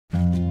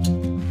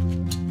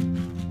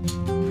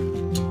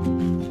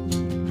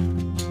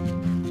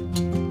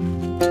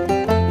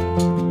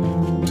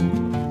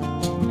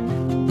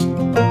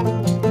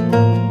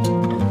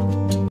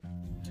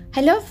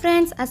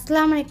friends,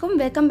 assalamu alaikum.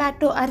 Welcome back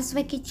to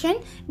Arusuvai kitchen.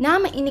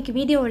 நாம இன்னைக்கு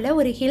வீடியோல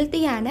ஒரு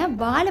ஹெல்தியான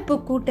வாழைப்பூ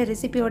கூட்டு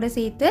ரெசிபியோட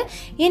சேர்த்து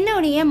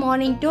என்னோட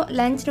மார்னிங் டு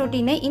லஞ்ச்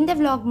ரொட்டீனை இந்த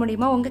vlog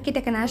மூலமா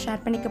உங்ககிட்ட நான்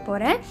ஷேர் பண்ணிக்க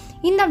போறேன்.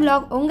 இந்த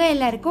vlog உங்க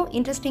எல்லாருக்கும்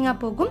இன்ட்ரஸ்டிங்கா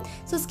போகும்.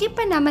 சோ ஸ்கிப்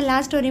பண்ணாம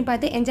லாஸ்ட் வரையும்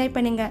பார்த்து என்ஜாய்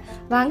பண்ணுங்க.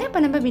 வாங்க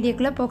இப்ப நம்ம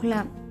வீடியோக்குள்ள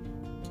போகலாம்.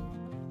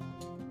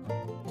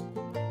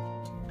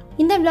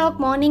 இந்த vlog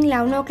மார்னிங்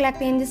 11 o'clock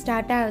லேருந்து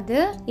ஸ்டார்ட் ஆகுது.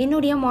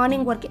 என்னுடைய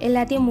மார்னிங் ஒர்க்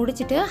எல்லாத்தையும்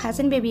முடிச்சிட்டு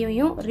ஹசன்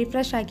பேபியையும்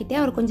ரிஃப்ரெஷ் ஆக்கிட்டு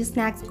அவர் கொஞ்சம்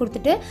ஸ்நாக்ஸ்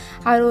கொடுத்துட்டு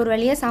அவர் ஒரு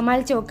வழியாக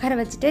சமாளித்து உட்கார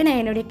வச்சுட்டு நான்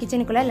என்னுடைய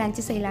கிச்சனுக்குள்ளே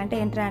லஞ்ச்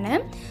செய்யலான்ட்டு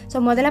என்ட்ரானேன். ஸோ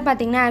முதல்ல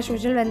பார்த்தீங்கன்னா ஆஸ்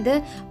யூஷுவல் வந்து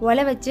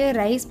ஒலை வச்சு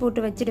ரைஸ்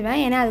போட்டு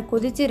வச்சுடுவேன். ஏன்னா அது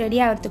கொதித்து ரெடி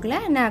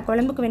ஆகிறதுக்குள்ளே நான்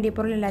குழம்புக்கு வேண்டிய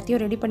பொருள்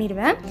எல்லாத்தையும் ரெடி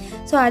பண்ணிடுவேன்.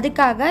 ஸோ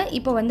அதுக்காக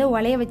இப்போ வந்து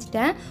ஒலையை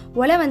வச்சுட்டேன்.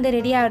 ஒலை வந்து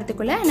ரெடி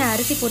ஆகிறதுக்குள்ளே நான்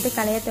அரிசி போட்டு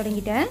களைய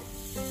தொடங்கிட்டேன்.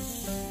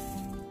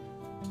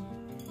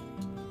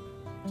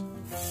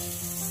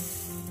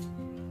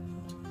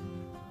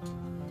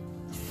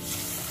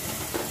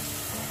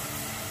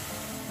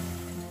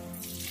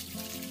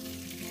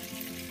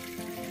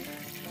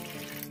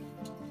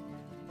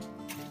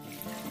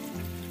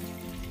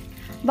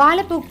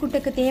 வாழைப்பூ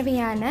கூட்டுக்கு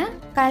தேவையான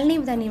கழனி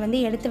தண்ணி வந்து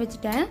எடுத்து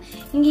வச்சுட்டேன்.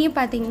 இங்கேயும்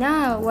பார்த்தீங்கன்னா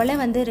ஒலை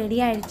வந்து ரெடி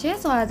ஆயிடுச்சு.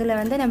 ஸோ அதில்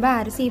வந்து நம்ம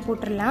அரிசியை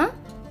போட்டுடலாம்.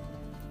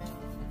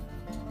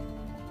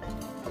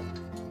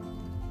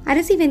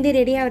 அரிசி வந்து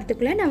ரெடி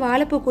ஆகிறதுக்குள்ளே நான்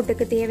வாழைப்பூ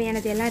கூட்டுக்கு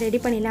தேவையானது எல்லாம் ரெடி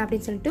பண்ணிடலாம்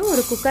அப்படின்னு சொல்லிட்டு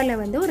ஒரு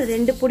குக்கரில் வந்து ஒரு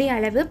 2 பொடி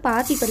அளவு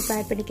பாசிப்பருப்பு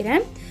ஆட்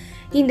பண்ணிக்கிறேன்.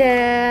 இந்த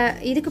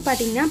இதுக்கு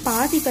பார்த்தீங்கன்னா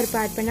பாசிப்பருப்பு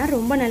ஆட் பண்ணால்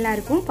ரொம்ப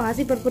நல்லாயிருக்கும்.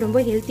 பாசிப்பருப்பு ரொம்ப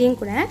ஹெல்த்தியும்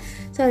கூட.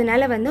 ஸோ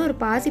அதனால் வந்து ஒரு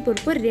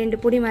பாசிப்பருப்பு 2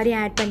 பொடி மாதிரி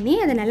ஆட் பண்ணி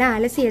அதை நல்லா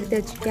அலசி எடுத்து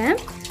வச்சுருக்கேன்.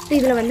 ஸோ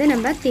இதில் வந்து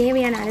நம்ம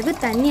தேவையான அளவு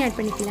தண்ணி ஆட்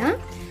பண்ணிக்கலாம்.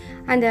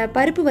 அந்த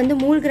பருப்பு வந்து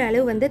மூழ்கிற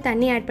அளவு வந்து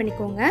தண்ணி ஆட்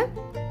பண்ணிக்கோங்க.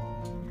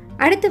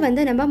 அடுத்து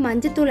வந்து நம்ம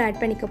மஞ்சத்தூள்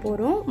ஆட் பண்ணிக்க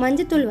போகிறோம்.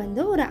 மஞ்சத்தூள்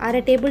வந்து ஒரு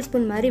 1/2 டேபிள்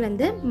ஸ்பூன் மாதிரி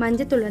வந்து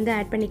மஞ்சத்தூள் வந்து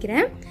ஆட்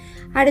பண்ணிக்கிறேன்.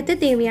 அடுத்து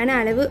தேவையான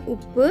அளவு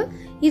உப்பு,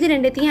 இது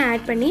ரெண்டுத்தையும்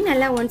ஆட் பண்ணி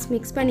நல்லா ஒன்ஸ்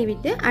மிக்ஸ் பண்ணி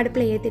விட்டு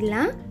அடுப்பில்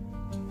ஏற்றிடலாம்.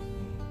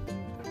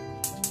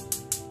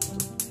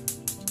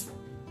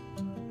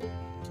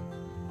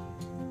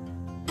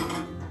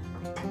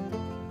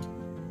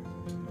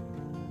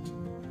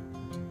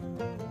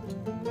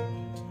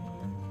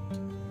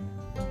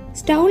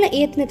 ஸ்டவ்வில்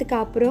ஏற்றினதுக்கு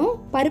அப்புறம்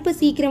பருப்பு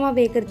சீக்கிரமாக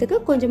வேகிறதுக்கு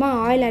கொஞ்சமாக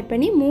ஆயில் ஆட்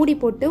பண்ணி மூடி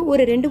போட்டு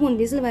ஒரு 2-3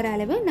 விசில் வர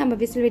அளவு நம்ம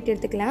விசில் விட்டு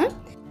எடுத்துக்கலாம்.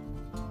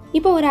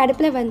 இப்போ ஒரு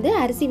அடுப்பில் வந்து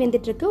அரிசி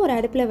வெந்துட்டுருக்கு, ஒரு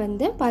அடுப்பில்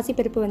வந்து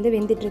பாசிப்பருப்பு வந்து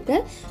வெந்துட்டுருக்கு.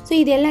 ஸோ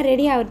இதெல்லாம்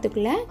ரெடி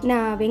ஆகிறதுக்குள்ளே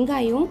நான்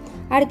வெங்காயம்,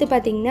 அடுத்து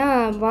பார்த்திங்கன்னா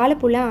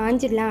வாழைப்பூலாம்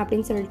ஆஞ்சிடலாம்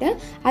அப்படின்னு சொல்லிட்டு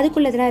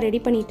அதுக்குள்ளதெல்லாம்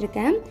ரெடி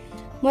பண்ணிகிட்ருக்கேன்.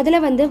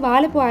 முதல்ல வந்து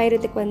வாழைப்பூ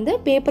ஆயிரத்துக்கு வந்து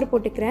பேப்பர்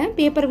போட்டுக்கிறேன்.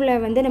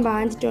 பேப்பரில் வந்து நம்ம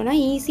ஆஞ்சிட்டோன்னா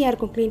ஈஸியாக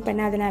இருக்கும் க்ளீன்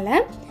பண்ண. அதனால்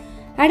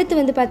அடுத்து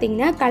வந்து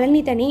பார்த்திங்கன்னா கழனி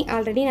தண்ணி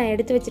ஆல்ரெடி நான்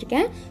எடுத்து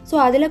வச்சுருக்கேன். ஸோ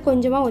அதில்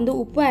கொஞ்சமாக வந்து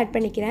உப்பு ஆட்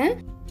பண்ணிக்கிறேன்.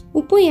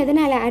 உப்பு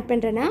எதனால் ஆட்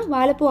பண்ணுறேன்னா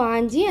வாழைப்பூ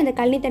ஆஞ்சி அந்த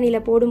கழனி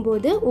தண்ணியில்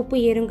போடும்போது உப்பு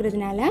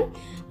ஏறுங்கிறதுனால.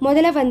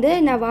 முதல்ல வந்து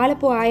நான்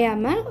வாழைப்பூ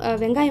ஆயாமல்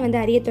வெங்காயம்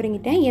வந்து அரிய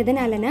தொடங்கிட்டேன்.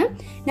 எதனாலனா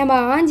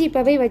நம்ம ஆஞ்சி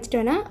இப்போவே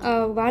வச்சிட்டோன்னா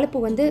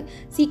வாழைப்பூ வந்து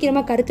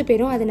சீக்கிரமாக கருத்து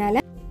போயிடும். அதனால்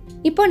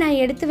இப்போ நான்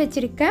எடுத்து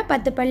வச்சுருக்க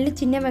 10 பல்லு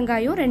சின்ன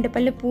வெங்காயம், 2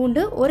 பல்லு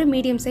பூண்டு, ஒரு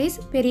மீடியம் சைஸ்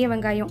பெரிய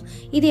வெங்காயம்,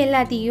 இது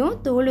எல்லாத்தையும்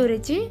தோல்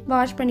உரித்து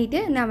வாஷ்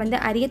பண்ணிவிட்டு நான் வந்து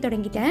அரிய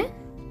தொடங்கிட்டேன்.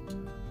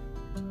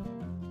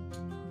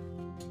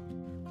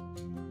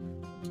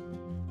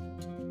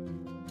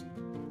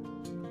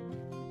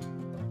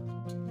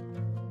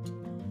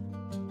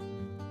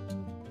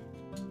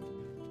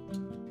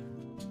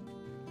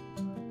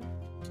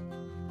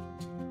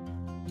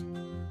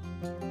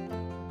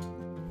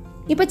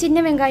 இப்போ சின்ன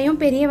வெங்காயம்,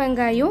 பெரிய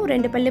வெங்காயம்,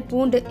 2 பல்லு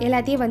பூண்டு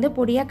எல்லாத்தையும் வந்து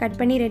பொடியாக கட்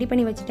பண்ணி ரெடி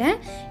பண்ணி வச்சுட்டேன்.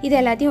 இது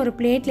எல்லாத்தையும் ஒரு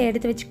பிளேட்டில்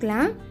எடுத்து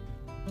வச்சுக்கலாம்.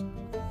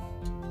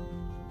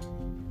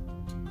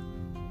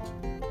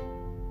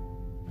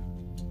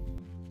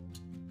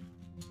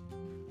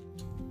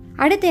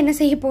 அடுத்து என்ன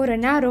செய்ய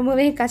போகிறேன்னா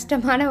ரொம்பவே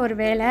கஷ்டமான ஒரு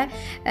வேலை.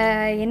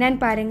 என்னன்னு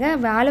பாருங்கள்,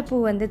 வாழைப்பூ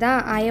வந்து தான்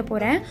ஆய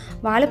போகிறேன்.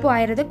 வாழைப்பூ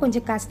ஆயிறது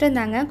கொஞ்சம்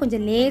கஷ்டம்தாங்க,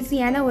 கொஞ்சம்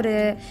லேசியான ஒரு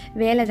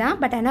வேலை தான்.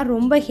 பட் ஆனால்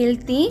ரொம்ப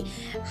ஹெல்த்தி.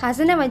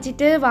 ஹசனை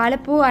வச்சுட்டு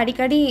வாழைப்பூ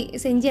அடிக்கடி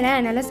செஞ்சேன்னா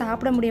என்னால்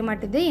சாப்பிட முடிய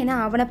மாட்டேது. ஏன்னா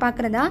அவனை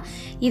பார்க்குறதா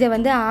இதை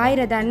வந்து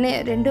ஆயிரதான்னு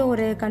ரெண்டும்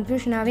ஒரு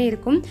கன்ஃபியூஷனாகவே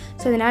இருக்கும்.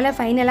 ஸோ அதனால்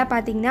ஃபைனலாக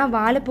பார்த்திங்கன்னா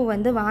வாழைப்பூ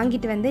வந்து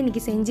வாங்கிட்டு வந்து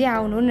இன்றைக்கி செஞ்சே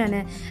ஆகணும்னு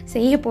நான்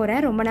செய்ய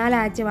போகிறேன். ரொம்ப நாள்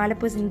ஆச்சு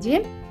வாழைப்பூ செஞ்சு.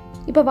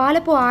 இப்போ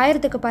வாழைப்பூ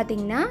ஆயிரத்துக்கு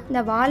பார்த்திங்கன்னா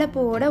இந்த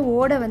வாழைப்பூவோட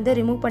ஓடை வந்து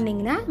ரிமூவ்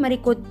பண்ணிங்கன்னா இது மாதிரி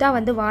கொத்தாக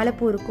வந்து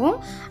வாழைப்பூ இருக்கும்.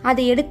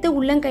 அதை எடுத்து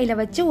உள்ளங்கையில்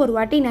வச்சு ஒரு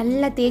வாட்டி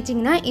நல்லா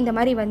தேய்ச்சிங்கன்னா இந்த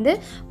மாதிரி வந்து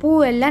பூ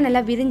எல்லாம்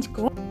நல்லா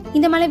விரிஞ்சிக்கும்.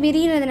 இந்த மாதிரி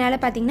விரிகிறதுனால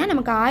பார்த்திங்கன்னா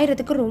நமக்கு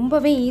ஆயிரத்துக்கு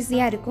ரொம்பவே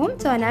ஈஸியாக இருக்கும்.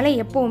 ஸோ அதனால்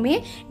எப்போவுமே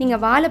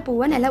நீங்கள்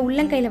வாழைப்பூவை நல்லா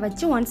உள்ளங்கையில்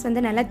வச்சு ஒன்ஸ்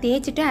வந்து நல்லா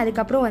தேய்ச்சிட்டு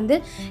அதுக்கப்புறம் வந்து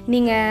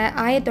நீங்கள்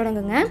ஆய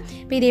தொடங்குங்க.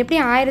 இப்போ இது எப்படி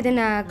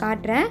ஆயிரதுன்னு நான்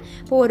காட்டுறேன்.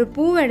 இப்போ ஒரு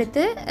பூ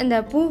எடுத்து அந்த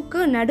பூவுக்கு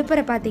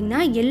நடுப்புற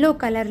பார்த்திங்கன்னா எல்லோ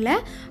கலரில்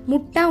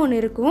முட்டை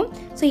ஒன்று இருக்கும்.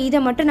 ஸோ இதை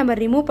மட்டும் நம்ம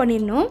ரிமூவ்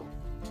பண்ணிடணும்.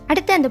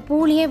 அடுத்து அந்த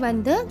பூலையே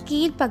வந்து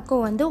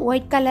கீழ்ப்பக்கம் வந்து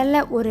ஒயிட்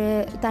கலரில் ஒரு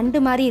தண்டு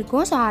மாதிரி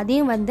இருக்கும். ஸோ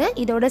அதையும் வந்து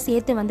இதோட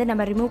சேர்த்து வந்து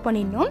நம்ம ரிமூவ்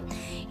பண்ணிடணும்.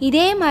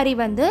 இதே மாதிரி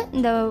வந்து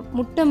இந்த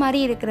முட்டை மாதிரி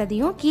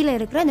இருக்கிறதையும் கீழே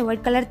இருக்கிற இந்த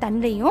ஒயிட் கலர்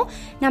தண்டையும்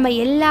நம்ம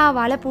எல்லா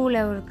வாழைப்பூவில்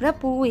இருக்கிற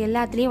பூ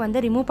எல்லாத்துலேயும்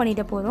வந்து ரிமூவ்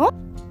பண்ணிட்டு போகிறோம்.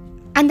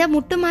 அந்த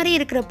முட்டு மாதிரி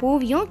இருக்கிற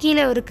பூவையும்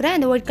கீழே இருக்கிற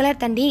அந்த ஒயிட் கலர்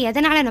தண்டையும்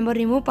எதனால் நம்ம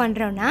ரிமூவ்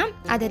பண்ணுறோன்னா,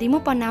 அதை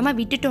ரிமூவ் பண்ணாமல்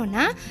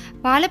விட்டுட்டோன்னா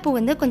வாழைப்பூ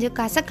வந்து கொஞ்சம்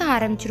கசக்க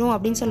ஆரம்பிச்சிரும்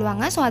அப்படின்னு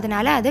சொல்லுவாங்க. ஸோ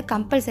அதனால் அது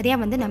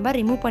கம்பல்சரியாக வந்து நம்ம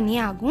ரிமூவ்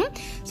பண்ணியே ஆகும்.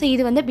 ஸோ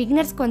இது வந்து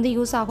பிகினர்ஸ்க்கு வந்து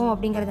யூஸ் ஆகும்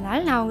அப்படிங்கிறதுனால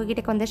நான்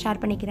உங்ககிட்ட வந்து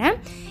ஷேர் பண்ணிக்கிறேன்.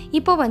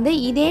 இப்போ வந்து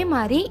இதே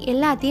மாதிரி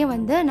எல்லாத்தையும்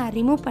வந்து நான்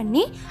ரிமூவ்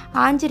பண்ணி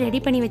ஆஞ்சி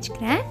ரெடி பண்ணி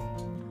வச்சுக்கிறேன்.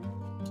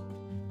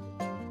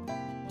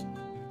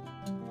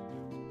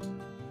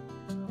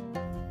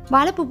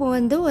 வாழைப்பூ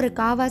வந்து ஒரு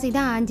காவாசி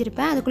தான்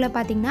ஆஞ்சிருப்பேன். அதுக்குள்ளே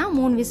பார்த்திங்கன்னா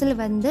 3 விசில்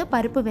வந்து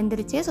பருப்பு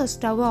வெந்துருச்சு. ஸோ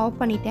ஸ்டவ்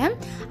ஆஃப் பண்ணிவிட்டேன்.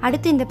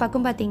 அடுத்து இந்த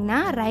பக்கம்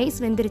பார்த்திங்கன்னா ரைஸ்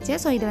வெந்துருச்சு.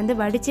 ஸோ இதை வந்து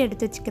வடித்து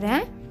எடுத்து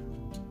வச்சுக்கிறேன்.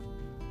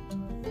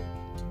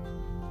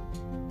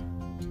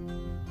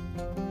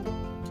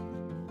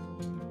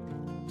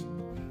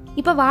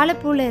 இப்போ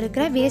வாழைப்பூவில்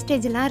இருக்கிற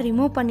வேஸ்டேஜெலாம்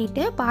ரிமூவ்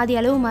பண்ணிவிட்டு பாதி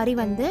அளவு மாதிரி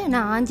வந்து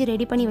நான் ஆஞ்சி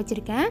ரெடி பண்ணி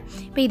வச்சுருக்கேன்.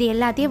 இப்போ இது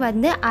எல்லாத்தையும்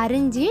வந்து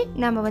அரிஞ்சு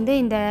நம்ம வந்து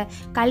இந்த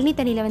கழனி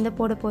தண்ணியில் வந்து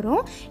போட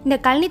போகிறோம். இந்த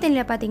கழனி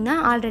தண்ணியில் பார்த்திங்கன்னா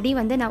ஆல்ரெடி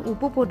வந்து நான்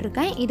உப்பு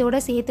போட்டிருக்கேன். இதோட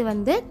சேர்த்து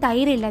வந்து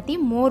தயிர் இல்லாட்டி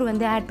மோர்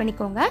வந்து ஆட்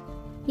பண்ணிக்கோங்க.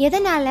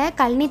 எதனால்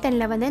கழனி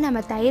தண்ணியில் வந்து நம்ம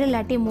தயிர்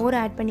இல்லாட்டி மோர்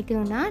ஆட்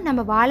பண்ணிக்கணும்னா,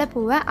 நம்ம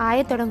வாழைப்பூவை ஆய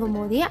தொடங்கும்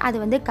போதே அது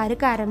வந்து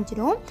கருக்க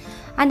ஆரம்பிச்சிடும்.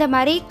 அந்த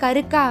மாதிரி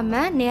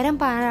கருக்காமல் நிறம்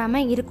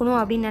பாராமல் இருக்கணும்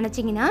அப்படின்னு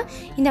நினச்சிங்கன்னா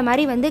இந்த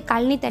மாதிரி வந்து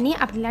கழனி தண்ணி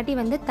அப்படி இல்லாட்டி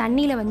வந்து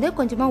தண்ணியில் வந்து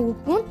கொஞ்சமாக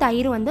உப்பும்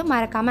தயிரும் வந்து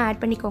மறக்காமல்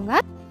ஆட் பண்ணிக்கோங்க.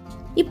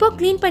 இப்போ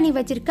க்ளீன் பண்ணி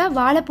வச்சுருக்க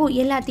வாழைப்பூ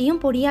எல்லாத்தையும்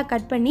பொடியாக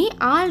கட் பண்ணி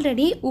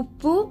ஆல்ரெடி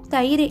உப்பு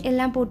தயிர்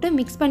எல்லாம் போட்டு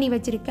மிக்ஸ் பண்ணி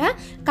வச்சுருக்க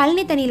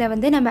கழனி தண்ணியில்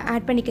வந்து நம்ம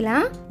ஆட்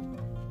பண்ணிக்கலாம்.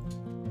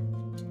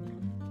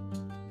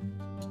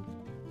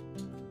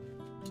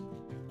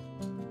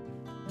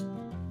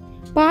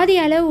 பாதி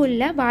அளவு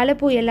உள்ள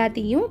வாழைப்பூ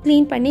எல்லாத்தையும்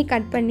க்ளீன் பண்ணி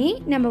கட் பண்ணி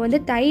நம்ம வந்து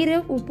தயிர்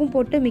உப்பும்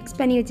போட்டு மிக்ஸ்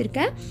பண்ணி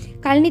வச்சுருக்க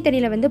கழனி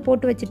தண்ணியில் வந்து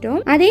போட்டு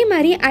வச்சுட்டோம். அதே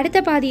மாதிரி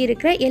அடுத்த பாதி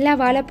இருக்கிற எல்லா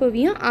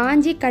வாழைப்பூவையும்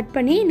ஆஞ்சி கட்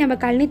பண்ணி நம்ம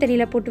கழனி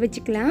தண்ணியில் போட்டு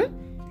வச்சுக்கலாம்.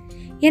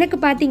 எனக்கு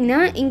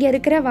பார்த்திங்கன்னா இங்கே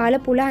இருக்கிற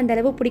வாழைப்பூலாம்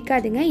அந்தளவு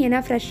பிடிக்காதுங்க.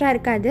 ஏன்னா ஃப்ரெஷ்ஷாக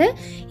இருக்காது.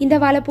 இந்த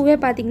வாழைப்பூவே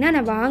பார்த்திங்கன்னா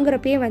நான்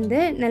வாங்குறப்பே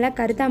வந்து நல்லா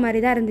கருத்தா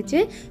மாதிரி தான்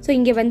இருந்துச்சு. ஸோ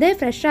இங்கே வந்து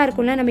ஃப்ரெஷ்ஷாக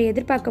இருக்கும்லாம் நம்ம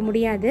எதிர்பார்க்க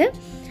முடியாது.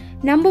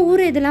 நம்ம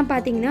ஊர் இதெல்லாம்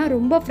பார்த்திங்கன்னா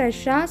ரொம்ப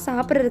ஃப்ரெஷ்ஷாக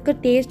சாப்பிட்றதுக்கு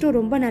டேஸ்ட்டும்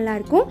ரொம்ப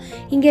நல்லாயிருக்கும்.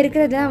 இங்கே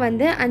இருக்கிறதுலாம்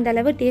வந்து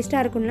அந்தளவு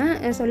டேஸ்ட்டாக இருக்கும்லாம்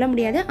சொல்ல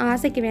முடியாது.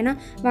 ஆசைக்கு வேணால்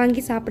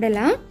வாங்கி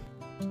சாப்பிடலாம்.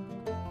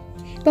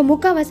 இப்போ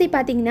முக்கால்வாசி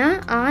பார்த்திங்கன்னா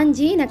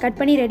ஆஞ்சி நான் கட்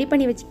பண்ணி ரெடி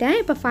பண்ணி வச்சுட்டேன்.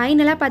 இப்போ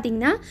ஃபைனலாக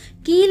பார்த்திங்கன்னா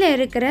கீழே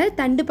இருக்கிற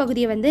தண்டு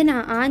பகுதியை வந்து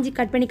நான் ஆஞ்சி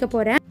கட் பண்ணிக்க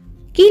போகிறேன்.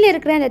 கீழே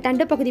இருக்கிற அந்த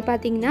தண்டு பகுதி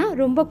பார்த்திங்கன்னா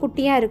ரொம்ப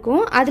குட்டியாக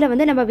இருக்கும். அதில்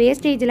வந்து நம்ம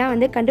வேஸ்டேஜ்லாம்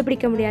வந்து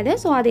கண்டுபிடிக்க முடியாது.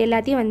 ஸோ அது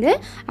எல்லாத்தையும் வந்து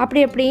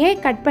அப்படியே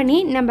கட் பண்ணி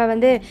நம்ம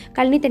வந்து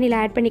கழனி தண்ணியில்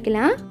ஆட்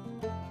பண்ணிக்கலாம்.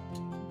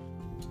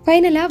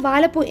 ஃபைனலாக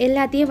வாழைப்பூ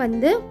எல்லாத்தையும்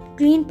வந்து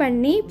க்ளீன்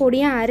பண்ணி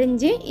பொடியாக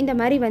அரிஞ்சு இந்த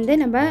மாதிரி வந்து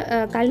நம்ம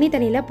கழனி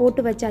தண்ணியில்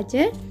போட்டு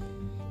வச்சாச்சு.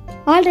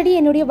 ஆல்ரெடி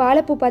என்னுடைய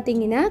வாழைப்பூ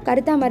பார்த்திங்கன்னா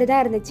கருத்தா மாதிரி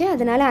தான் இருந்துச்சு.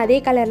 அதனால் அதே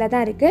கலரில்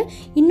தான் இருக்குது.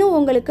 இன்னும்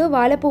உங்களுக்கு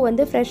வாழைப்பூ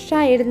வந்து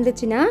ஃப்ரெஷ்ஷாக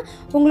இருந்துச்சுன்னா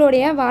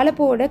உங்களுடைய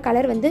வாழைப்பூவோட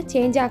கலர் வந்து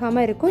சேஞ்ச்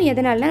ஆகாமல் இருக்கும்.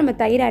 எதனாலனா நம்ம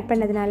தயிர் ஆட்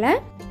பண்ணதுனால.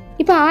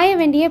 இப்போ ஆய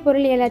வேண்டிய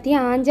பொருள்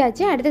எல்லாத்தையும்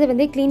ஆஞ்சாச்சு. அடுத்தது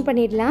வந்து க்ளீன்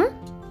பண்ணிடலாம்.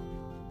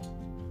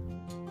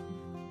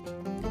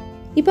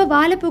 இப்போ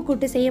வாழைப்பூ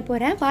கூட்டு செய்ய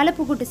போகிறேன்.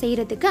 வாழைப்பூ கூட்டு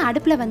செய்கிறதுக்கு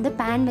அடுப்பில் வந்து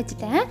பேன்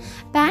வச்சுட்டேன்.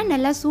 பேன்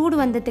நல்லா சூடு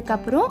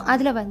வந்ததுக்கப்புறம்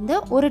அதில் வந்து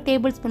 1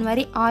 டேபிள் ஸ்பூன்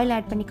மாதிரி ஆயில்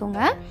ஆட் பண்ணிக்கோங்க.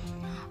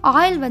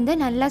 ஆயில் வந்து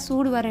நல்லா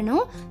சூடு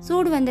வரணும்.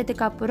 சூடு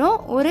வந்ததுக்கப்புறம்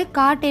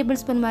 1/4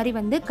 டேபிள் ஸ்பூன் மாதிரி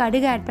வந்து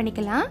கடுகு ஆட்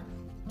பண்ணிக்கலாம்.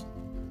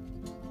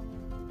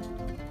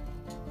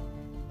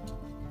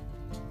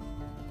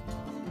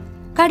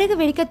 கடுகு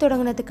வெடிக்க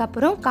தொடங்கினதுக்கு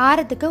அப்புறம்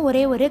காரத்துக்கு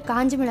ஒரே ஒரு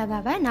காஞ்ச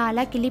மிளகாவை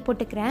நாலாக கிள்ளி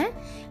போட்டுக்கிறேன்.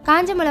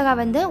 காஞ்ச மிளகா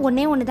வந்து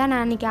ஒன்று தான்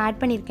நான் இன்றைக்கி ஆட்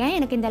பண்ணியிருக்கேன்.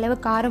 எனக்கு இந்த அளவு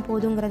காரம்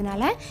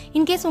போதுங்கிறதுனால.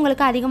 இன்கேஸ்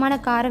உங்களுக்கு அதிகமான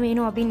காரம்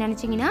வேணும் அப்படின்னு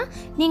நினச்சிங்கன்னா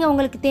நீங்கள்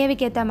உங்களுக்கு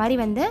தேவைக்கு ஏற்ற மாதிரி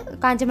வந்து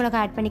காஞ்ச மிளகா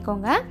ஆட்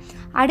பண்ணிக்கோங்க.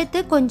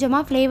 அடுத்து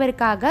கொஞ்சமாக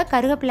ஃப்ளேவருக்காக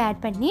கருவேப்பிலை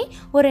ஆட் பண்ணி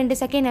ஒரு 2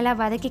 செகண்ட் நல்லா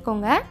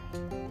வதக்கிக்கோங்க.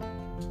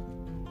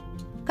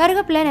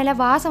 கருவேப்பிலை நல்லா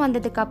வாசம்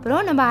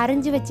வந்ததுக்கப்புறம் நம்ம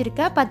அரிஞ்சு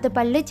வச்சுருக்க 10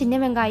 பல்லு சின்ன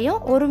வெங்காயம்,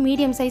 ஒரு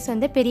மீடியம் சைஸ்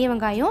வந்து பெரிய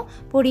வெங்காயம்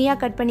பொடியாக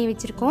கட் பண்ணி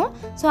வச்சுருக்கோம்.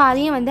 ஸோ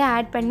அதையும் வந்து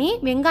ஆட் பண்ணி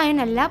வெங்காயம்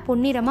நல்லா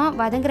பொன்னிறமாக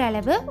வதங்குற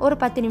அளவு ஒரு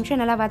 10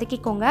 நிமிஷம் நல்லா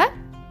வதக்கிக்கோங்க.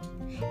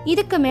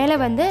 இதுக்கு மேலே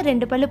வந்து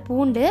 2 பல்லு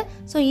பூண்டு,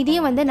 ஸோ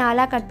இதையும் வந்து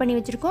நாலாக கட் பண்ணி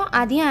வச்சுருக்கோம்.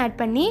 அதையும் ஆட்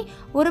பண்ணி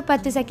ஒரு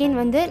 10 செகண்ட்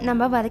வந்து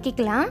நம்ம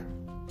வதக்கிக்கலாம்.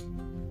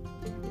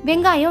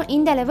 வெங்காயம்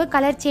இந்த அளவு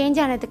கலர்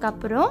சேஞ்ச்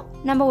ஆனதுக்கப்புறம்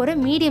நம்ம ஒரு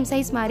மீடியம்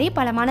சைஸ் மாதிரி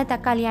பழமான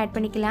தக்காளியை ஆட்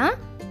பண்ணிக்கலாம்.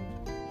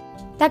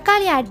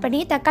 தக்காளி ஆட் பண்ணி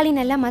தக்காளி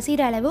நல்லா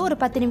மசிகிற அளவு ஒரு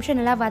 10 நிமிஷம்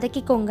நல்லா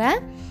வதக்கிக்கோங்க.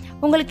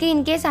 உங்களுக்கு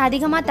இன்கேஸ்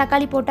அதிகமாக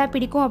தக்காளி போட்டால்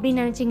பிடிக்கும்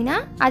அப்படின்னு நினச்சிங்கன்னா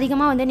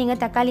அதிகமாக வந்து நீங்கள்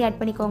தக்காளி ஆட்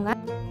பண்ணிக்கோங்க.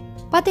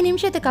 10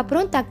 நிமிஷத்துக்கு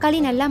அப்புறம் தக்காளி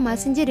நல்லா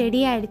மசிஞ்சு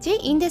ரெடி ஆகிடுச்சு.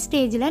 இந்த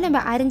ஸ்டேஜில்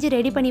நம்ம அரிஞ்சு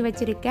ரெடி பண்ணி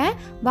வச்சுருக்க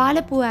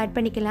வாழைப்பூ ஆட்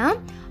பண்ணிக்கலாம்.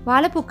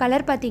 வாழைப்பூ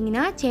கலர்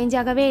பார்த்திங்கன்னா சேஞ்ச்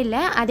ஆகவே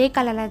இல்லை, அதே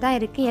கலரில் தான்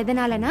இருக்குது.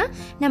 எதனாலனா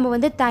நம்ம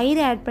வந்து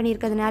தயிர் ஆட்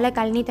பண்ணியிருக்கிறதுனால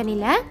கழனி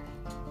தண்ணியில்.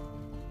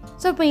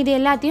 ஸோ இப்போ இது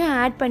எல்லாத்தையும்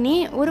ஆட் பண்ணி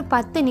ஒரு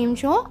 10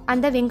 நிமிஷம்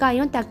அந்த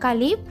வெங்காயம்,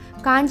 தக்காளி,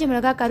 காஞ்ச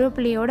மிளகாய்,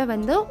 கருவேப்பிலையோடு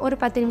வந்து ஒரு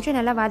 10 நிமிஷம்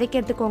நல்லா வதக்கி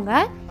எடுத்துக்கோங்க.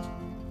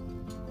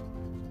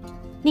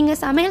 நீங்கள்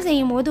சமையல்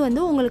செய்யும் போது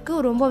வந்து உங்களுக்கு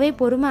ரொம்பவே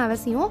பொறுமை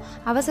அவசியம்.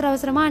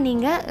 அவசரமாக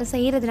நீங்கள்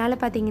செய்கிறதுனால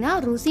பார்த்தீங்கன்னா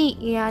ருசி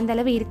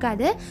அந்தளவு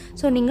இருக்காது.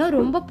 ஸோ நீங்கள்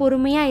ரொம்ப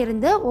பொறுமையாக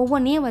இருந்து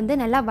ஒவ்வொன்றையும் வந்து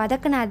நல்லா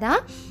வதக்கினா தான்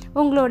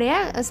உங்களுடைய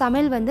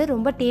சமையல் வந்து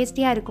ரொம்ப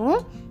டேஸ்டியாக இருக்கும்.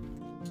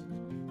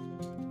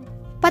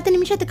 10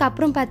 நிமிஷத்துக்கு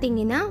அப்புறம்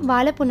பார்த்தீங்கன்னா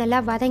வாழைப்பூ நல்லா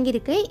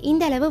வதங்கியிருக்கு.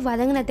 இந்த அளவு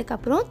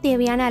வதங்கினதுக்கப்புறம்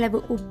தேவையான அளவு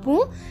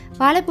உப்பும்,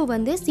 வாழைப்பூ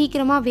வந்து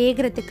சீக்கிரமாக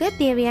வேகிறதுக்கு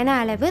தேவையான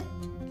அளவு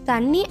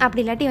தண்ணி,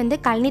 அப்படி இல்லாட்டி வந்து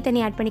கழனி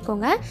தண்ணி ஆட்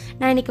பண்ணிக்கோங்க.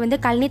 நான் இன்றைக்கி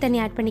வந்து கழனி தண்ணி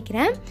ஆட்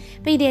பண்ணிக்கிறேன்.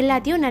 இப்போ இது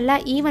எல்லாத்தையும் நல்லா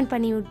ஈவன்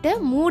பண்ணி விட்டு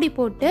மூடி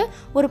போட்டு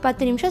ஒரு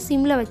 10 நிமிஷம்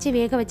சிம்மில் வச்சு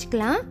வேக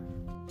வச்சுக்கலாம்.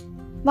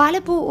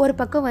 வாழைப்பூ ஒரு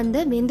பக்கம் வந்து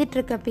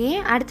வெந்துட்டுருக்கப்பே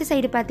அடுத்த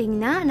சைடு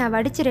பார்த்தீங்கன்னா நான்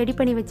வடித்து ரெடி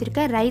பண்ணி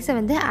வச்சுருக்க ரைஸை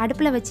வந்து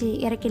அடுப்பில் வச்சு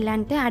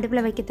இறக்கிடலான்ட்டு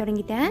அடுப்பில் வைக்க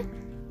தொடங்கிட்டேன்.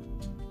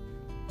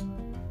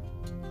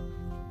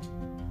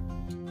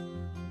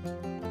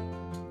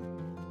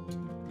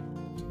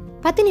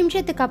 10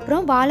 நிமிஷத்துக்கு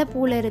அப்புறம்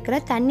வாழைப்பூவில் இருக்கிற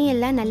தண்ணி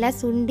எல்லாம் நல்லா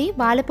சுண்டி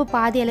வாழைப்பூ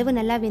பாதி அளவு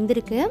நல்லா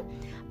வெந்திருக்கு.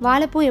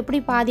 வாழைப்பூ எப்படி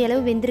பாதி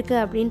அளவு வெந்திருக்கு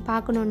அப்படின்னு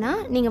பார்க்கணுன்னா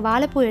நீங்கள்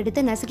வாழைப்பூ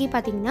எடுத்து நசுக்கி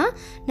பார்த்தீங்கன்னா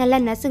நல்லா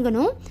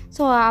நசுங்கணும்.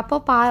 ஸோ அப்போ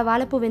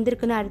வாழைப்பூ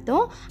வெந்திருக்குன்னு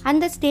அர்த்தம்.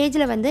 அந்த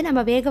ஸ்டேஜில் வந்து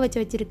நம்ம வேக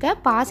வச்சுருக்க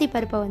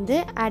பாசிப்பருப்பை வந்து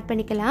ஆட்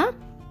பண்ணிக்கலாம்.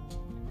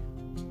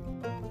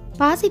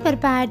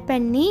 பாசிப்பருப்பை ஆட்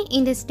பண்ணி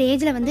இந்த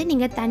ஸ்டேஜில் வந்து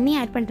நீங்கள் தண்ணி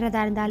ஆட் பண்ணுறதா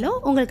இருந்தாலும்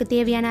உங்களுக்கு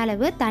தேவையான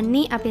அளவு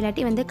தண்ணி, அப்படி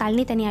இல்லாட்டி வந்து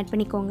கழனி தண்ணி ஆட்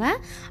பண்ணிக்கோங்க.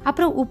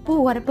 அப்புறம் உப்பு,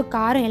 உரப்பு,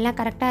 காரம் எல்லாம்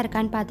கரெக்டாக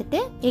இருக்கான்னு பார்த்துட்டு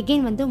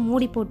எகெயின் வந்து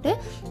மூடி போட்டு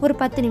ஒரு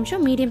 10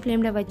 நிமிஷம் மீடியம்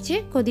ஃப்ளேமில் வச்சு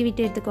கொதி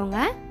விட்டு எடுத்துக்கோங்க.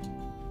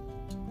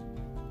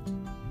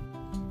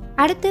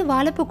 அடுத்து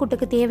வாழைப்பூ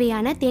கூட்டுக்கு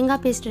தேவையான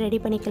தேங்காய் பேஸ்ட்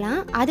ரெடி பண்ணிக்கலாம்.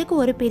 அதுக்கு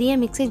ஒரு பெரிய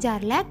மிக்ஸி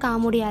ஜாரில் 1/4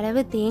 மூடி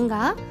அளவு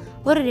தேங்காய்,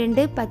 ஒரு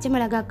 2 பச்சை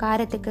மிளகாய்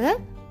காரத்துக்கு,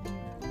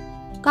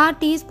 1/4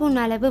 டீஸ்பூன்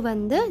அளவு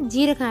வந்து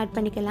ஜீரகம் ஆட்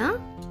பண்ணிக்கலாம்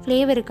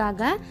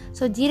ஃப்ளேவருக்காக.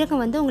 ஸோ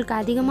ஜீரகம் வந்து உங்களுக்கு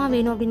அதிகமாக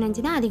வேணும் அப்படின்னு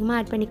நினச்சின்னா அதிகமாக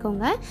ஆட்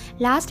பண்ணிக்கோங்க.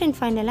 லாஸ்ட் அண்ட்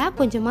ஃபைனலாக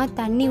கொஞ்சமாக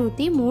தண்ணி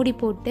ஊற்றி மூடி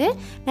போட்டு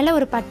நல்லா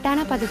ஒரு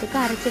பட்டான பதத்துக்கு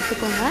அரைச்சி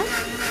எடுத்துக்கோங்க.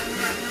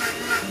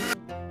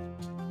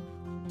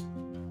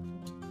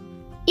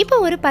 இப்போ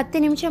ஒரு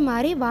 10 நிமிஷம்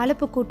மாதிரி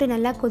வாழைப்பூ கூட்டு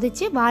நல்லா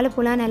கொதிச்சு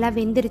வாழைப்பூலாம் நல்லா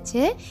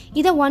வெந்துருச்சு.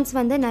 இதை ஒன்ஸ்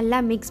வந்து நல்லா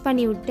மிக்ஸ்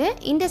பண்ணி விட்டு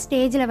இந்த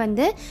ஸ்டேஜில்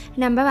வந்து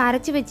நம்ம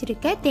அரைச்சி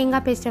வச்சுருக்க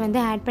தேங்காய் பேஸ்ட்டை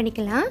வந்து ஆட்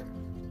பண்ணிக்கலாம்.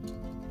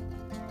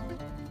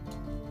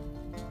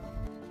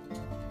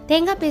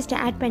 தேங்காய் பேஸ்ட்டை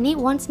ஆட் பண்ணி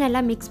ஒன்ஸ் நல்லா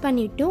மிக்ஸ்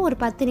பண்ணிவிட்டு ஒரு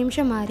 10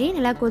 நிமிஷம் மாதிரி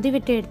நல்லா கொதி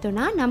விட்டு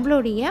எடுத்தோன்னா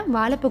நம்மளுடைய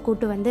வாழைப்பூ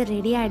கூட்டு வந்து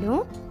ரெடி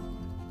ஆகிடும்.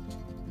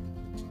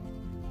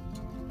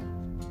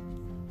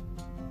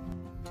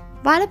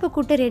 வாழைப்பூ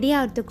கூட்டு ரெடி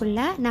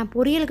ஆகிறதுக்குள்ளே நான்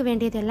பொரியலுக்கு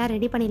வேண்டியதெல்லாம்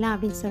ரெடி பண்ணிடலாம்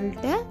அப்படின்னு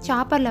சொல்லிட்டு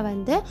சாப்பரில்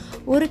வந்து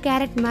ஒரு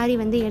கேரட் மாதிரி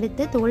வந்து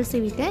எடுத்து தோல்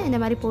சீவிட்டு இந்த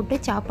மாதிரி போட்டு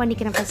சாப்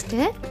பண்ணிக்கிறேன் ஃபஸ்ட்டு.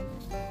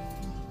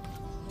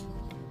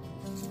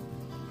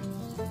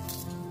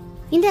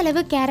 இந்த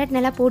அளவு கேரட்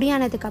நல்லா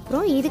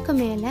பொடியானதுக்கப்புறம் இதுக்கு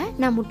மேலே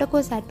நான்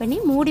முட்டைக்கோஸ் ஆட் பண்ணி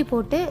மூடி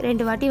போட்டு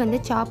 2 வாட்டி வந்து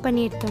சாப்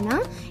பண்ணி எடுத்தோன்னா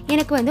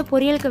எனக்கு வந்து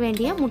பொரியலுக்கு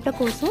வேண்டிய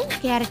முட்டைக்கோஸும்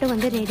கேரட்டும்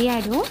வந்து ரெடி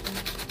ஆகிடும்.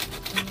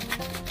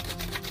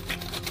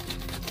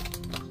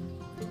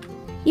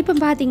 இப்போ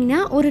பார்த்தீங்கன்னா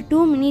ஒரு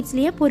 2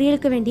 மினிட்ஸ்லேயே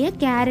பொரியலுக்கு வேண்டிய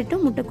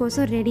கேரட்டும்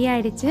முட்டைக்கோஸும் ரெடி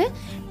ஆகிடுச்சு.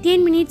 10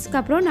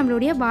 மினிட்ஸ்க்கு அப்புறம்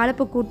நம்மளுடைய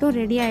வாழைப்பூ கூட்டும்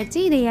ரெடி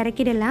ஆகிடுச்சு. இதை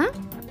இறக்கிடலாம்.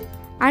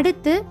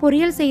 அடுத்து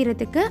பொரியல்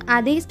செய்கிறதுக்கு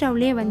அதே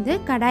ஸ்டவ்லேயே வந்து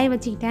கடாய்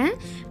வச்சுக்கிட்டேன்.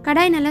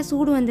 கடாய் நல்லா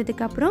சூடு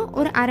வந்ததுக்கப்புறம்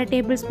ஒரு 1/2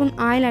 டேபிள் ஸ்பூன்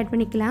ஆயில் ஆட்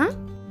பண்ணிக்கலாம்.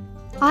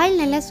 ஆயில்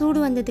நல்லா சூடு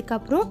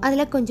வந்ததுக்கப்புறம்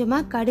அதில்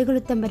கொஞ்சமாக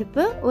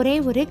கடுகுளுத்தம்பருப்பு, ஒரே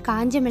ஒரு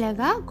காஞ்ச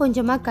மிளகாய்,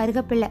 கொஞ்சமாக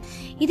கருவேப்பிலை,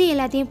 இது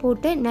எல்லாத்தையும்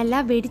போட்டு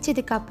நல்லா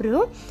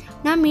வெடித்ததுக்கப்புறம்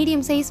நான்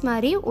மீடியம் சைஸ்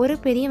மாதிரி ஒரு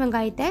பெரிய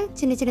வெங்காயத்தை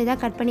சின்ன சின்னதாக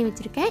கட் பண்ணி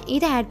வச்சுருக்கேன்.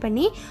 இதை ஆட்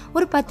பண்ணி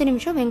ஒரு 10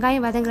 நிமிஷம்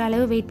வெங்காயம் வதங்குற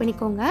அளவு வெயிட்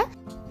பண்ணிக்கோங்க.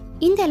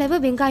 இந்த அளவு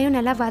வெங்காயம்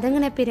நல்லா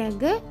வதங்கின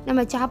பிறகு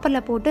நம்ம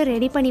சாப்பரில் போட்டு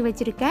ரெடி பண்ணி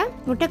வச்சுருக்கேன்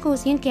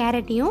முட்டைக்கோஸையும்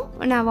கேரட்டையும்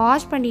நான்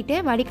வாஷ் பண்ணிவிட்டு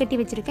வடிகட்டி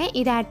வச்சுருக்கேன்.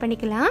 இதை ஆட்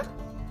பண்ணிக்கலாம்.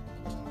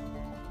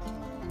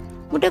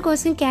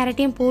 முட்டைக்கோஸும்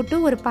கேரட்டையும் போட்டு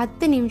ஒரு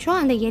 10 நிமிஷம்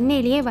அந்த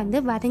எண்ணெயிலேயே வந்து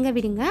வதங்க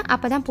விடுங்க.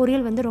 அப்போ தான்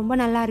பொரியல் வந்து ரொம்ப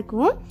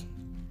நல்லாயிருக்கும்.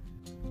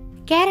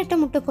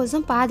 கேரட்டும்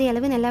முட்டைக்கோஸும் பாதி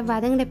அளவு நல்லா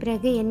வதங்கின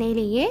பிறகு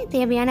எண்ணெயிலேயே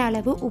தேவையான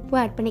அளவு உப்பு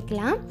ஆட்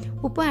பண்ணிக்கலாம்.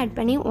 உப்பு ஆட்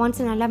பண்ணி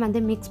ஒன்ஸ் நல்லா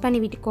வந்து மிக்ஸ்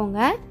பண்ணி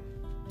விட்டுக்கோங்க.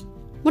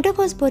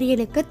 முட்டைக்கோஸ்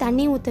பொரியலுக்கு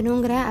தண்ணி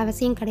ஊற்றணுங்கிற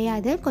அவசியம்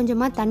கிடையாது.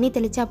 கொஞ்சமாக தண்ணி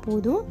தெளித்தா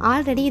போதும்.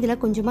 ஆல்ரெடி இதில்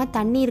கொஞ்சமாக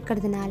தண்ணி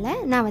இருக்கிறதுனால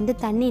நான் வந்து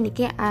தண்ணி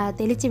இன்றைக்கி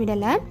தெளித்து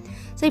விடலை.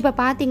 ஸோ இப்போ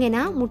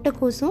பார்த்தீங்கன்னா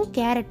முட்டைக்கோஸும்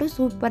கேரட்டும்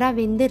சூப்பராக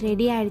வெந்து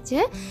ரெடி ஆகிடுச்சு.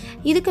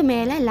 இதுக்கு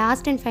மேலே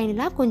லாஸ்ட் அண்ட்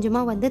ஃபைனலாக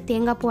கொஞ்சமாக வந்து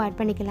தேங்காய் பூ ஆட்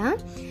பண்ணிக்கலாம்.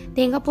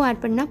 தேங்காய் பூ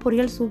ஆட் பண்ணால்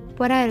பொரியல்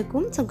சூப்பராக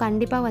இருக்கும். ஸோ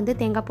கண்டிப்பாக வந்து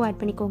தேங்காய் பூ ஆட்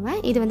பண்ணிக்கோங்க.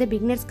 இது வந்து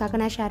பிகினர்ஸ்க்காக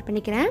நான் ஷேர்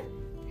பண்ணிக்கிறேன்.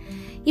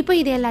 இப்போ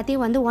இது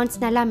எல்லாத்தையும் வந்து ஒன்ஸ்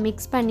நல்லா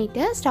மிக்ஸ்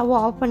பண்ணிவிட்டு ஸ்டவ்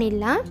ஆஃப்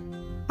பண்ணிடலாம்.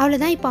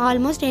 அவ்வளோதான். இப்போ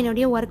ஆல்மோஸ்ட்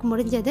என்னுடைய ஒர்க்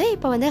முடிஞ்சது.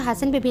 இப்போ வந்து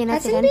ஹசன் பேபி என்ன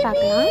செய்யலான்னு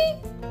பார்க்கலாம்.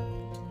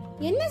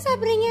 என்ன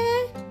சாப்பிட்றீங்க?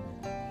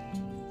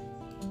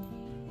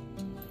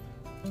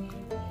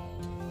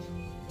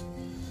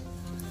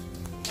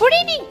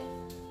 புடிடி.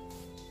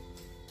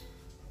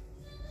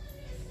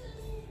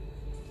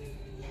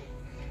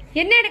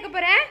 என்ன எடுக்க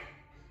போற?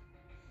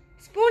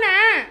 ஸ்பூனா?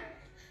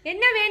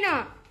 என்ன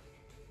வேணும்?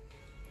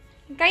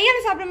 கையால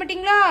சாப்பிட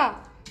மாட்டீங்களா?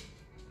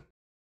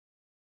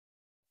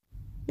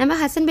 நம்ம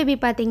ஹசன் பேபி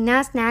பார்த்திங்கன்னா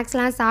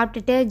ஸ்நாக்ஸ்லாம்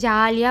சாப்பிட்டுட்டு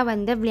ஜாலியாக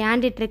வந்து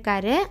விளையாண்டுட்டு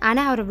இருக்காரு.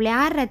 ஆனால் அவர்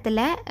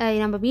விளையாடுறதுல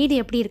நம்ம வீடு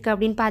எப்படி இருக்குது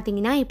அப்படின்னு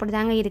பார்த்தீங்கன்னா இப்படி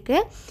தாங்க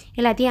இருக்குது.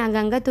 எல்லாத்தையும்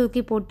அங்கங்கே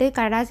தூக்கி போட்டு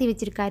கடாசி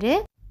வச்சுருக்காரு.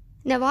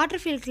 இந்த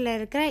வாட்டர் ஃபில்டரில்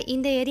இருக்கிற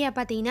இந்த ஏரியா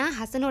பார்த்தீங்கன்னா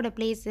ஹசனோட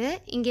பிளேஸு.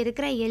 இங்கே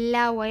இருக்கிற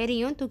எல்லா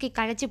ஒயரையும் தூக்கி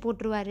களைச்சி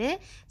போட்டுருவார்.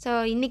 ஸோ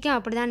இன்றைக்கும்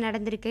அப்படி தான்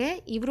நடந்திருக்கு.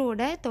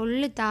 இவரோட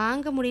தொல்லு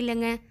தாங்க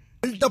முடியலங்க.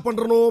 பில்டப்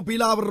பண்ணுறணும்,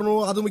 பீலா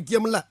விடணும், அது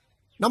முக்கியம் இல்லை.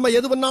 நம்ம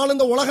எது பண்ணாலும்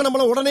இந்த உலகம்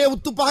நம்மளை உடனே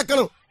உத்து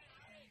பார்க்கணும்.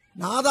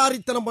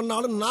 நாதாரித்தனம்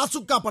பண்ணாலும்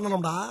நாசுக்கா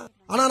பண்ணணும்டா.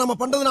 ஆனா நம்ம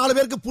பண்றது 4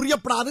 பேருக்கு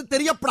புரியப்படாது,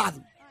 தெரியப்படாது.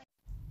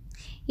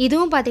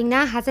 இதுவும்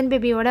பார்த்தீங்கன்னா ஹசன்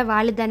பேபியோட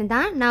வாலிதானு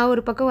தான். நான்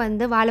ஒரு பக்கம்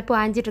வந்து வாழைப்பூ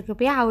ஆஞ்சிட்டு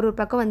இருக்கப்பயே அவர் ஒரு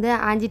பக்கம் வந்து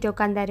ஆஞ்சிட்டு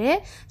உட்காந்தாரு.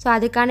 ஸோ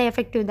அதுக்கான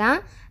எஃபெக்டிவ் தான்.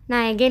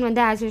 நான் எகெயின்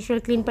வந்து ஆஸ்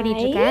யூஷுவல் க்ளீன்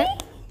பண்ணிட்டு இருக்கேன்.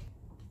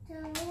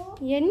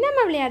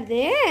 என்னம்மா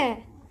விளையாடுது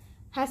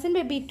ஹசன்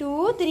பேபி 2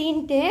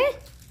 3ன்ட்டு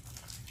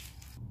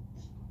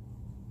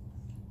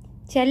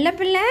செல்ல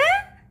பிள்ளை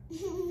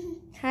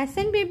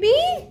Hasan baby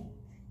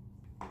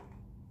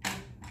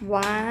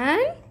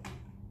 1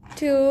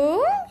 2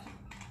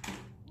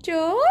 2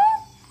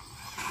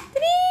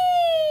 3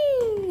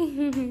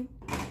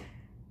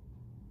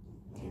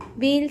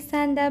 wheels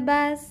on the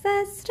bus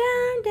is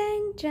round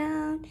and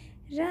round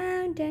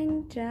round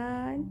and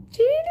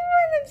round.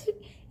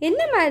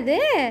 என்னம்மா அது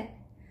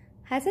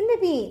ஹசன்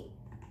பேபி?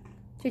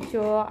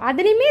 சுச்சோ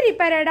அதுலேயுமே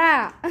ரிப்பேரடா.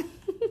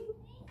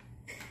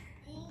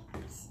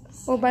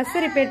 ஓ பஸ்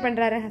ரிப்பேர்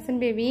பண்ணுறாரு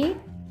ஹசன் பேபி.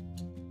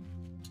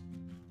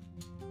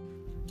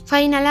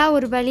 ஃபைனலாக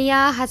ஒரு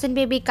வழியாக ஹசன்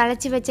பேபி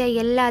களைச்சி வச்ச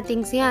எல்லா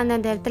திங்ஸையும்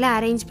அந்தந்த இடத்துல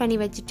அரேஞ்ச் பண்ணி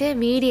வச்சுட்டு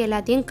வீடு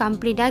எல்லாத்தையும்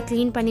கம்ப்ளீட்டாக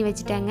க்ளீன் பண்ணி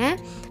வச்சுட்டாங்க.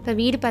 இப்போ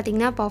வீடு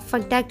பார்த்திங்கன்னா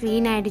பர்ஃபெக்டாக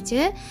க்ளீன் ஆகிடுச்சு.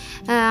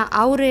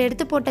 அவர்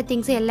எடுத்து போட்ட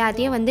திங்ஸ்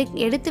எல்லாத்தையும் வந்து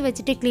எடுத்து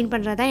வச்சுட்டு க்ளீன்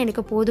பண்ணுறது தான்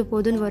எனக்கு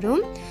போதுன்னு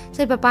வரும். ஸோ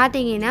இப்போ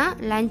பார்த்தீங்கன்னா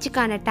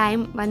லஞ்சுக்கான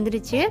டைம்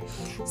வந்துடுச்சு.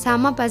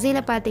 செம்ம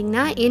பசியில்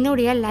பார்த்திங்கன்னா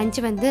என்னுடைய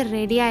லஞ்ச் வந்து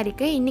ரெடியாக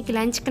இருக்குது. இன்றைக்கி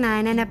லஞ்சுக்கு நான்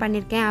என்னென்ன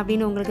பண்ணியிருக்கேன்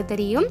அப்படின்னு உங்களுக்கு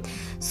தெரியும்.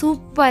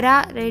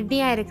 சூப்பராக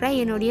ரெடியாக இருக்கிற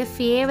என்னுடைய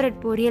ஃபேவரட்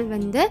பொரியல்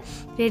வந்து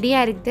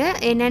ரெடியாக இருக்குது.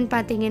 என்னன்னு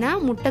பார்த்தீங்கன்னா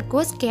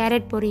முட்டைக்கோஸ்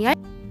கேரட் பொரியல்.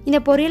 இந்த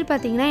பொரியல்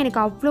பார்த்தீங்கன்னா எனக்கு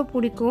அவ்வளோ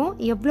பிடிக்கும்.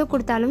 எவ்வளோ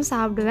கொடுத்தாலும்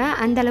சாப்பிடுவேன்.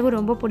 அந்தளவு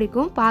ரொம்ப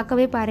பிடிக்கும்.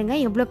 பார்க்கவே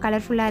பாருங்கள் எவ்வளோ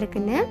கலர்ஃபுல்லாக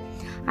இருக்குன்னு.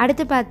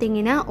 அடுத்து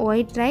பார்த்தீங்கன்னா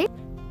ஒயிட் ரைஸ்.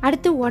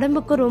 அடுத்து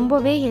உடம்புக்கு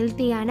ரொம்பவே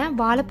ஹெல்த்தியான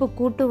வாழைப்பூ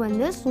கூட்டு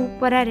வந்து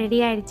சூப்பராக ரெடி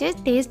ஆகிடுச்சு.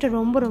 டேஸ்ட்டு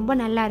ரொம்ப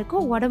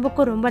நல்லாயிருக்கும்.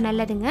 உடம்புக்கும் ரொம்ப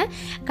நல்லதுங்க.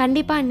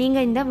 கண்டிப்பாக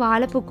நீங்கள் இந்த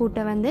வாழைப்பூ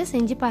கூட்டை வந்து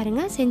செஞ்சு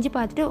பாருங்கள். செஞ்சு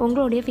பார்த்துட்டு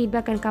உங்களுடைய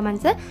ஃபீட்பேக் அண்ட்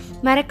கமெண்ட்ஸை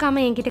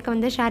மறக்காமல் என்கிட்ட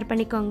வந்து ஷேர்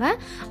பண்ணிக்கோங்க.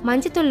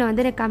 மஞ்சத்தூளில்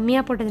வந்து எனக்கு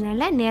கம்மியாக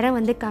போட்டதுனால நிறம்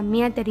வந்து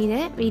கம்மியாக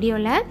தெரியுது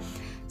வீடியோவில்.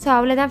 ஸோ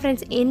அவ்வளோதான்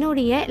ஃப்ரெண்ட்ஸ்,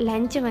 என்னுடைய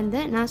லஞ்சை வந்து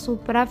நான்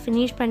சூப்பராக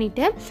ஃபினிஷ்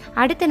பண்ணிவிட்டு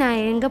அடுத்து நான்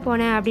எங்கே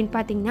போனேன் அப்படின்னு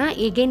பார்த்தீங்கன்னா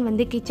எகெயின்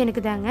வந்து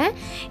கிச்சனுக்கு தாங்க.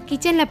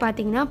 கிச்சனில்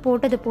பார்த்தீங்கன்னா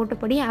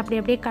போட்டபடி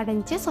அப்படியே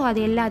கடைஞ்சி ஸோ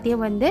அது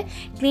எல்லாத்தையும் வந்து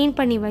க்ளீன்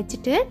பண்ணி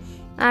வச்சுட்டு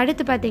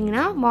அடுத்து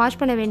பார்த்தீங்கன்னா வாஷ்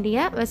பண்ண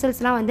வேண்டிய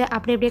வெசல்ஸ்லாம் வந்து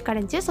அப்படியே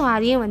கடைஞ்சி ஸோ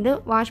அதையும் வந்து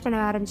வாஷ்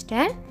பண்ண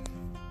ஆரம்பிச்சிட்டேன்.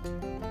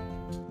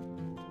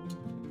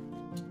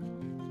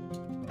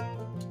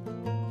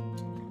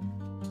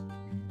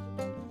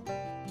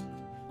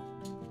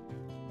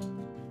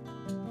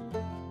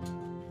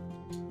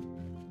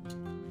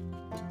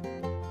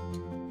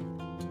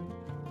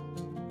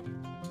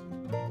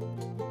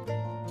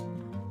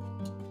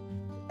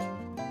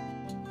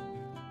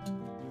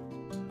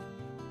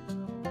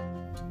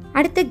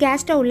 அடுத்து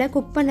கேஸ் ஸ்டவ்வில்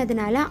குக்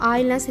பண்ணதுனால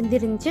ஆயிலெலாம்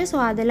சிந்திருந்துச்சு. ஸோ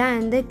அதெல்லாம்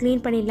வந்து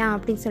க்ளீன் பண்ணிடலாம்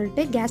அப்படின்னு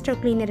சொல்லிட்டு கேஸ்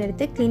ஸ்டவ் க்ளீனர்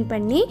எடுத்து க்ளீன்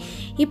பண்ணி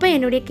இப்போ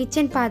என்னுடைய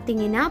கிச்சன்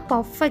பார்த்தீங்கன்னா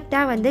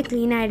பர்ஃபெக்டாக வந்து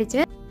க்ளீன்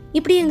ஆகிடுச்சு.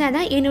 இப்படி இருந்தால்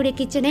தான் என்னுடைய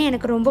கிச்சனே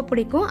எனக்கு ரொம்ப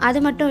பிடிக்கும்.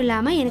 அது மட்டும்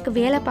இல்லாமல் எனக்கு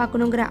வேலை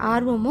பார்க்கணுங்கிற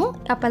ஆர்வமும்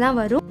அப்போ தான்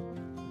வரும்.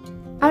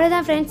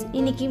 அவ்வளோதான் ஃப்ரெண்ட்ஸ்,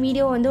 இன்றைக்கி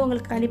வீடியோ வந்து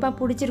உங்களுக்கு கண்டிப்பாக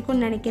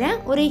பிடிச்சிருக்குன்னு நினைக்கிறேன்.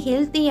 ஒரு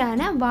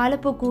ஹெல்த்தியான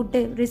வாழைப்பூ கூட்டு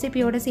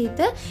ரெசிபியோடு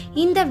சேர்த்து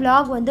இந்த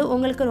விலாக் வந்து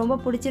உங்களுக்கு ரொம்ப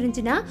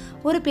பிடிச்சிருந்துச்சின்னா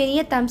ஒரு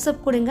பெரிய தம்ஸ்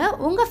அப் கொடுங்க.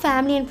 உங்கள்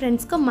ஃபேமிலி அண்ட்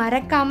ஃப்ரெண்ட்ஸ்க்கு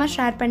மறக்காமல்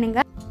ஷேர்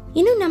பண்ணுங்கள்.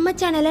 இன்னும் நம்ம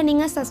சேனலை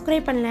நீங்கள்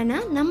சப்ஸ்கிரைப் பண்ணலைன்னா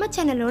நம்ம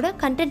சேனலோட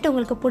கண்டென்ட்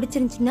உங்களுக்கு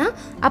பிடிச்சிருந்துச்சின்னா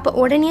அப்போ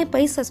உடனே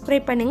போய்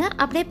சப்ஸ்கிரைப் பண்ணுங்கள்.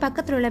 அப்படியே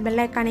பக்கத்தில் உள்ள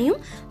பெல் ஐக்கானையும்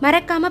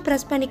மறக்காமல்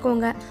ப்ரெஸ்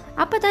பண்ணிக்கோங்க.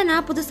 அப்போ தான்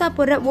நான் புதுசாக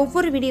போடுற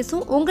ஒவ்வொரு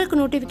வீடியோஸும்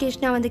உங்களுக்கு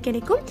நோட்டிஃபிகேஷனாக வந்து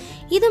கிடைக்கும்.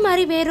 இது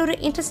மாதிரி வேறொரு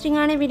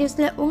இன்ட்ரெஸ்டிங்கான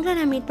வீடியோஸில் உங்களை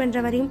நான் மீட்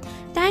பண்ணுற வரையும்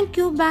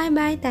தேங்க்யூ,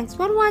 பாய். தேங்க்ஸ்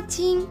ஃபார்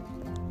வாட்சிங்.